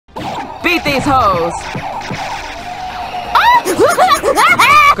Beat these hoes!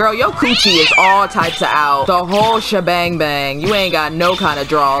 Girl, your coochie is all types of out. The whole shebang bang. You ain't got no kind of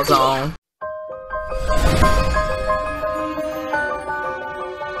draws on.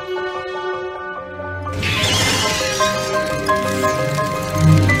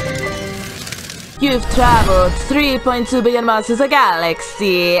 You've traveled 3.2 billion miles to the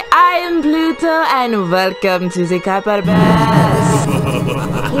galaxy. I am Pluto and welcome to the Hyperbase.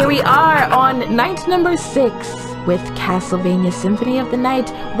 Here we are on night number 6 with Castlevania Symphony of the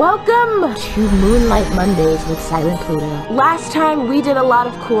Night. Welcome to Moonlight Mondays with Silent Pluto. Last time we did a lot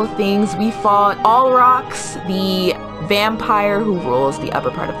of cool things. We fought Allrox, the vampire who rules the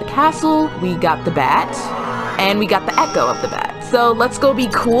upper part of the castle. We got the bat, and we got the echo of the bat. So let's go be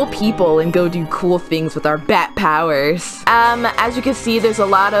cool people and go do cool things with our bat powers. As you can see, there's a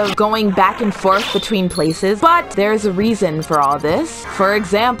lot of going back and forth between places, but there's a reason for all this. For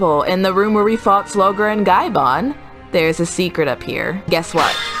example, in the room where we fought Slogra and Gaibon, there's a secret up here. Guess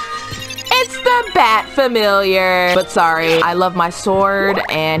what? It's the Bat Familiar. But sorry, I love my sword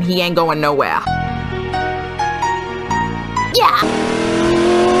and he ain't going nowhere. Yeah.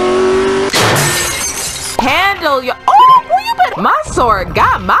 Handle your— oh, where you been? My sword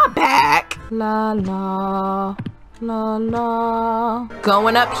got my back. La la, la la.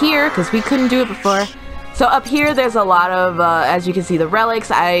 Going up here, because we couldn't do it before. So up here, there's a lot of, as you can see, the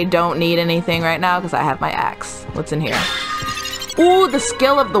relics. I don't need anything right now, because I have my axe. What's in here? Ooh, the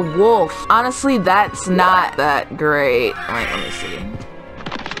skill of the wolf. Honestly, that's not that great. Wait, let me see.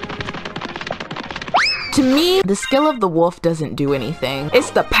 To me, the skill of the wolf doesn't do anything. It's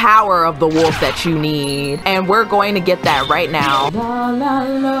the power of the wolf that you need. And we're going to get that right now. La, la,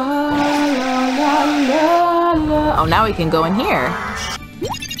 la, la, la, la. Oh, now we can go in here.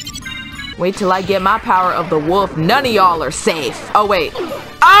 Wait till I get my power of the wolf. None of y'all are safe. Oh, wait.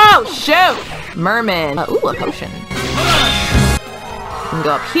 Oh, shoot! Merman. Ooh, a potion. We can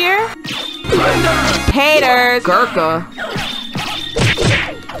go up here. Haters. Gurkha.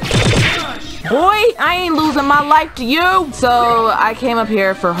 Boy, I ain't losing my life to you! So, I came up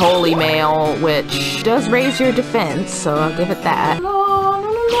here for Holy Mail, which does raise your defense, so I'll give it that.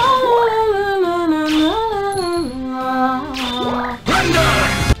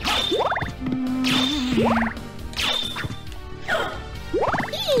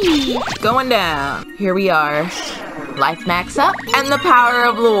 Going down. Here we are. Life max up, and the power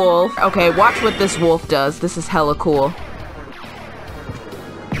of the wolf. Okay, watch what this wolf does. This is hella cool.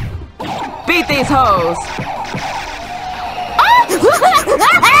 Beat these hoes!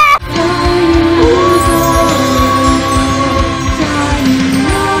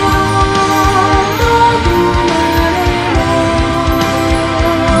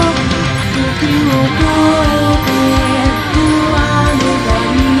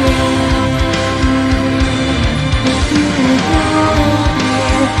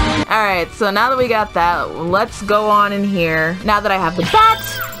 Alright, so now that we got that, let's go on in here. Now that I have the bat,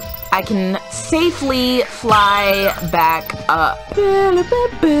 I can safely fly back up.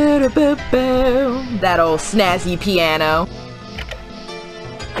 That old snazzy piano.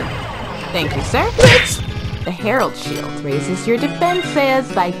 Thank you, sir. The Herald Shield raises your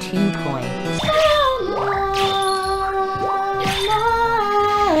defenses by 2 points.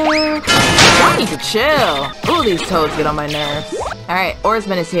 I need to chill. Ooh, these toads get on my nerves. Alright,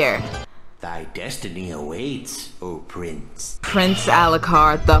 Oarsman is here. Thy destiny awaits, O Prince. Prince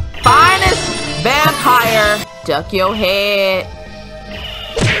Alucard, the finest vampire. Duck your head.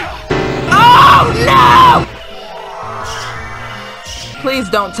 Oh no! Please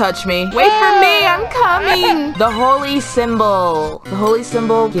don't touch me. Wait for me, I'm coming. The holy symbol. The holy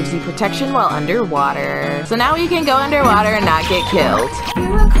symbol gives you protection while underwater. So now you can go underwater and not get killed.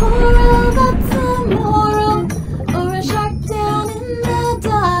 You're a coral that's immoral, or a shark down in the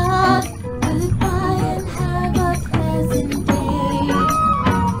dark. Goodbye and have a pleasant day.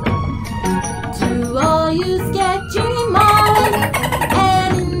 To all you sketchy mars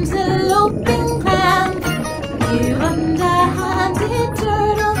and interloping clams, you underhanded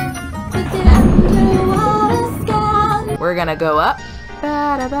turtles with an underwater scam. We're gonna go up.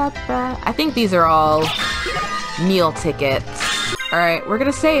 I think these are all meal tickets. Alright, we're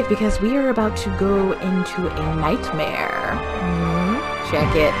gonna save because we are about to go into a nightmare.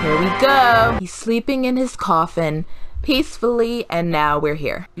 Check it. Here we go. He's sleeping in his coffin peacefully, and now we're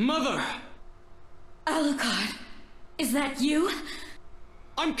here. Mother! Alucard, is that you?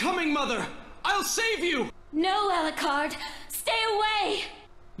 I'm coming, Mother! I'll save you! No, Alucard, stay away!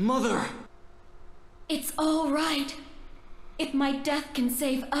 Mother! It's all right. If my death can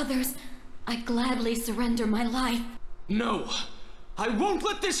save others, I gladly surrender my life. No! I won't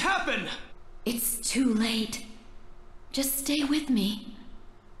let this happen! It's too late. Just stay with me.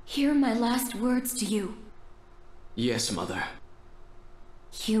 Hear my last words to you. Yes, Mother.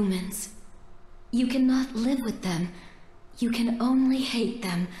 Humans. You cannot live with them. You can only hate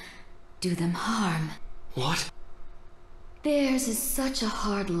them, do them harm. What? Theirs is such a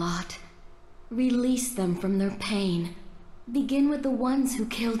hard lot. Release them from their pain. Begin with the ones who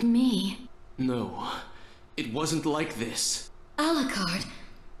killed me. No, it wasn't like this. Alucard,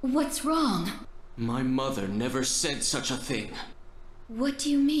 what's wrong? My mother never said such a thing. What do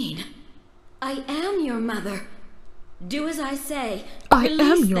you mean? I am your mother. Do as I say. I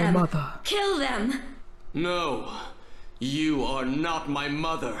Release am your them. mother. Kill them. No, you are not my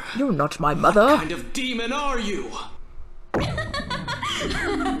mother. You're not my mother. What kind of demon are you?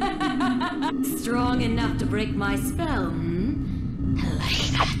 Strong enough to break my spell, hmm? I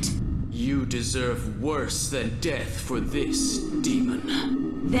like that. You deserve worse than death for this,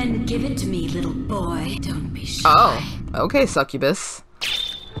 demon. Then give it to me, little boy. Don't be shy. Oh, okay, Succubus.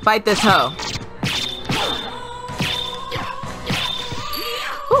 Fight this hoe.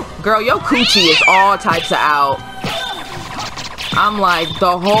 Ooh, girl, your coochie is all types of out. I'm like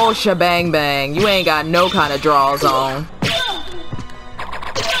the whole shebang bang. You ain't got no kind of draws on.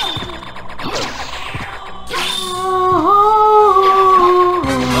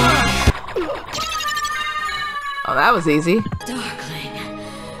 Oh, that was easy. Darkling,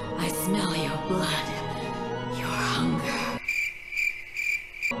 I smell your blood, your hunger,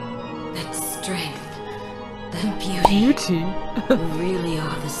 that strength, that beauty. You really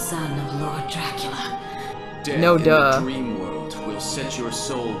are the son of Lord Dracula. Death No in duh. the dream world will set your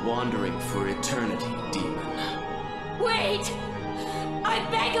soul wandering for eternity, demon. Wait! I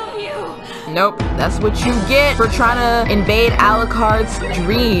beg of you! Nope, that's what you get for trying to invade Alucard's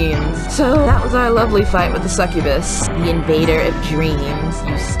dreams. So that was our lovely fight with the Succubus, the invader of dreams.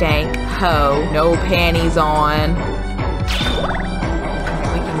 You stank hoe, no panties on.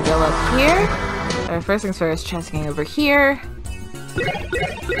 We can go up here. Alright, first things first, checking over here.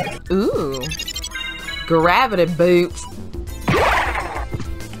 Ooh, gravity boots.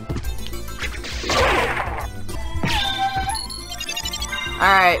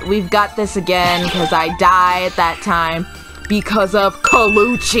 Alright, we've got this again because I died that time because of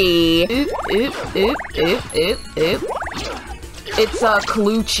Colucci. It's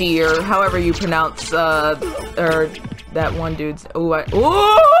Colucci, or however you pronounce or that one dude's.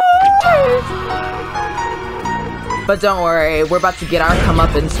 But don't worry, we're about to get our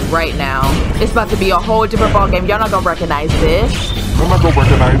comeuppance right now. It's about to be a whole different ballgame. Y'all not gonna recognize this. I'm not gonna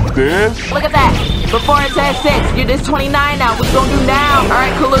recognize this. Look at that. Before it said 6, you're just 29 now. What you gonna do now?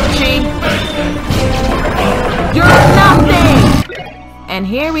 Alright, Colucci. You're nothing! And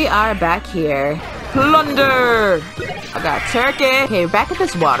here we are back here. Plunder! I got turkey. Okay, we're back at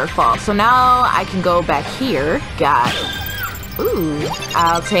this waterfall. So now I can go back here. Got... Ooh,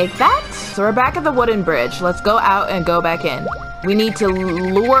 I'll take that. So we're back at the wooden bridge. Let's go out and go back in. We need to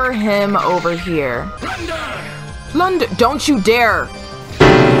lure him over here. Plunder! Don't you dare!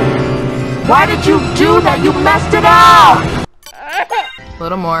 Why did you do that? You messed it up! A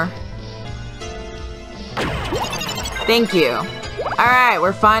little more. Thank you. Alright,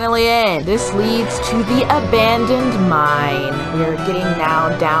 we're finally in. This leads to the abandoned mine. We're getting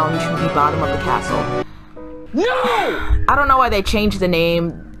now down to the bottom of the castle. No! I don't know why they changed the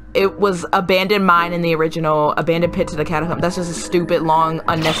name. It was Abandoned Mine in the original, Abandoned Pit to the Catacomb. That's just a stupid, long,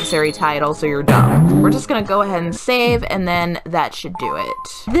 unnecessary title, so you're dumb. We're just gonna go ahead and save, and then that should do it.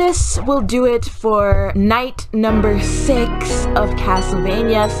 This will do it for night number 6 of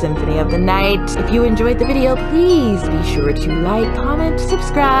Castlevania Symphony of the Night. If you enjoyed the video, please be sure to like, comment,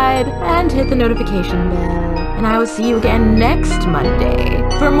 subscribe, and hit the notification bell. And I will see you again next Monday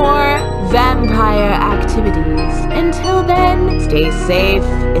for more vampire activities. Until then, stay safe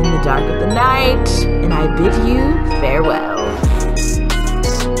in the dark of the night, and I bid you farewell.